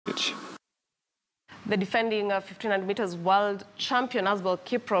The defending 1500 meters world champion Asbel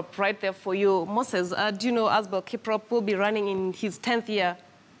Kiprop right there for you. Moses, do you know Asbel Kiprop will be running in his 10th year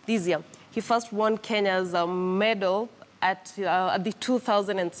this year? He first won Kenya's medal at the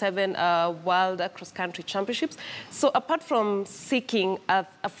 2007 World Cross Country Championships. So apart from seeking a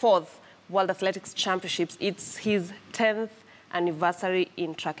fourth World Athletics Championships, it's his 10th anniversary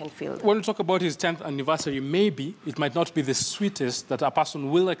in track and field. When we talk about his 10th anniversary, maybe it might not be the sweetest that a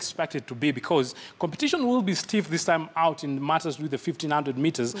person will expect it to be, because competition will be stiff this time out in matters with the 1500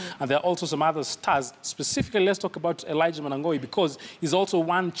 meters. And there are also some other stars. Specifically, let's talk about Elijah Menangoi, because he's also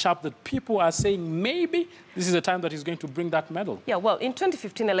one chap that people are saying maybe this is the time that he's going to bring that medal. Yeah, well, in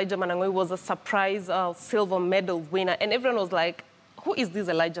 2015, Elijah Menangoi was a surprise silver medal winner, and everyone was like, who is this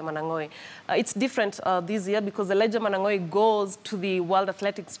Elijah Menangoi? It's different this year because Elijah Menangoi goes to the World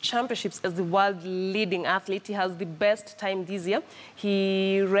Athletics Championships as the world leading athlete. He has the best time this year.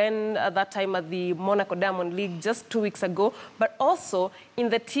 He ran at that time at the Monaco Diamond League just 2 weeks ago. But also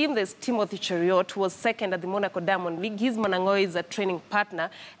in the team, there's Timothy Cheruiyot, who was second at the Monaco Diamond League. He's Menangoi's training partner.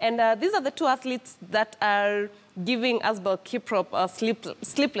 And these are the two athletes that are giving Asbel Kiprop a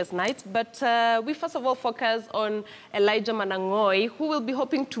sleepless night. But we first of all focus on Elijah Menangoi, who will be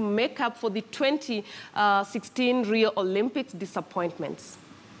hoping to make up for the 2016 Rio Olympics disappointments.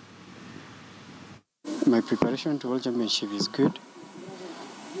 My preparation to World Championship is good.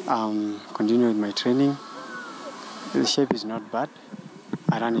 Continue with my training. The shape is not bad.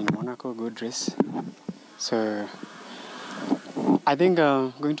 I ran in Monaco, good race. So I think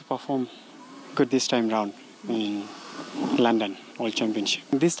I'm going to perform good this time round in London World Championship.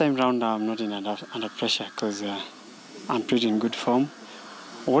 This time round I'm not under pressure because I'm pretty in good form.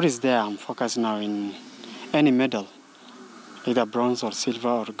 What is there, I'm focused now in any medal, either bronze or silver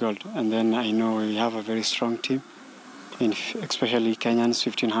or gold. And then I know we have a very strong team, especially Kenyans,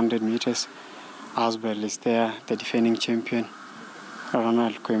 1500 meters. Asbel is there, the defending champion,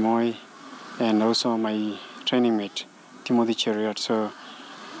 Ronald Koimoi, and also my training mate, Timothy Cheruiyot. So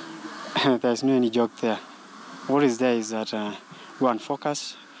there's no any joke there. What is there is that go and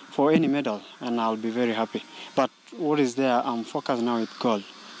focus for any medal, and I'll be very happy. But what is there, I'm focused now with gold,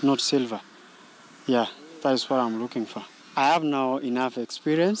 not silver. Yeah, that is what I'm looking for. I have now enough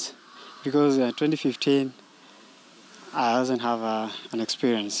experience because 2015, I doesn't have an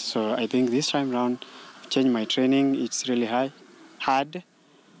experience. So I think this time around, I've changed my training. It's really hard.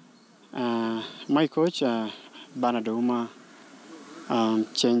 My coach, Bernard Ouma,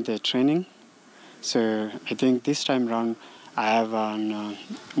 changed the training. So I think this time around I have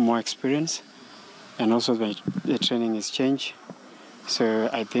more experience, and also the training is changed. So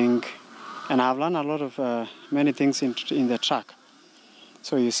I think, and I've learned a lot of many things in the track.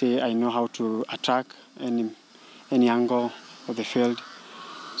 So you see, I know how to attack any angle of the field.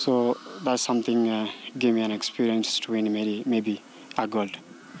 So that's something gave me an experience to win maybe a gold.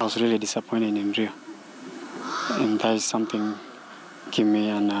 I was really disappointed in Rio, and that is something give me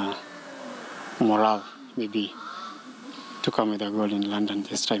an morale, maybe, to come with a goal in London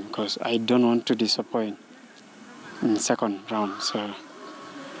this time, because I don't want to disappoint in second round. So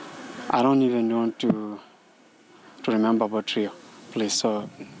I don't even want to remember about Rio, please. So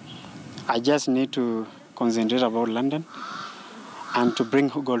I just need to concentrate about London and to bring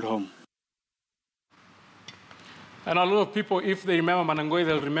gold home. And a lot of people, if they remember Menangoi,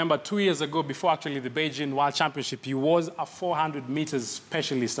 they'll remember 2 years ago, before actually the Beijing World Championship, he was a 400 meters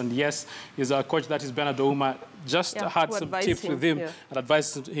specialist. And yes, he's a coach that is Bernard Ouma, just had some tips with him and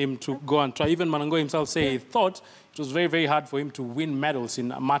advised him to go and try. Even Menangoi himself say he thought it was very, very hard for him to win medals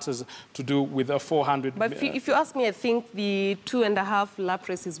in matters to do with a 400. But if you ask me, I think the 2.5 lap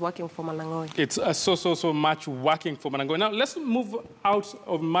race is working for Menangoi. It's so much working for Menangoi. Now, let's move out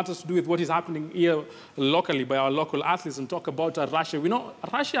of matters to do with what is happening here locally by our local athletes and talk about Russia. We know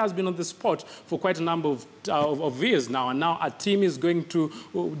Russia has been on the spot for quite a number of years now, and now a team is going to,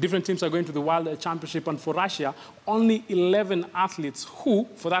 different teams are going to the World Championship, and for Russia, only 11 athletes who,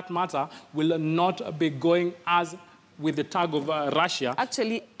 for that matter, will not be going as with the tag of Russia.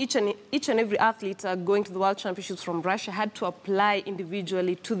 Actually, each and every athlete going to the World Championships from Russia had to apply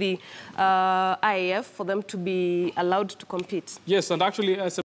individually to the IAF for them to be allowed to compete. Yes, and actually,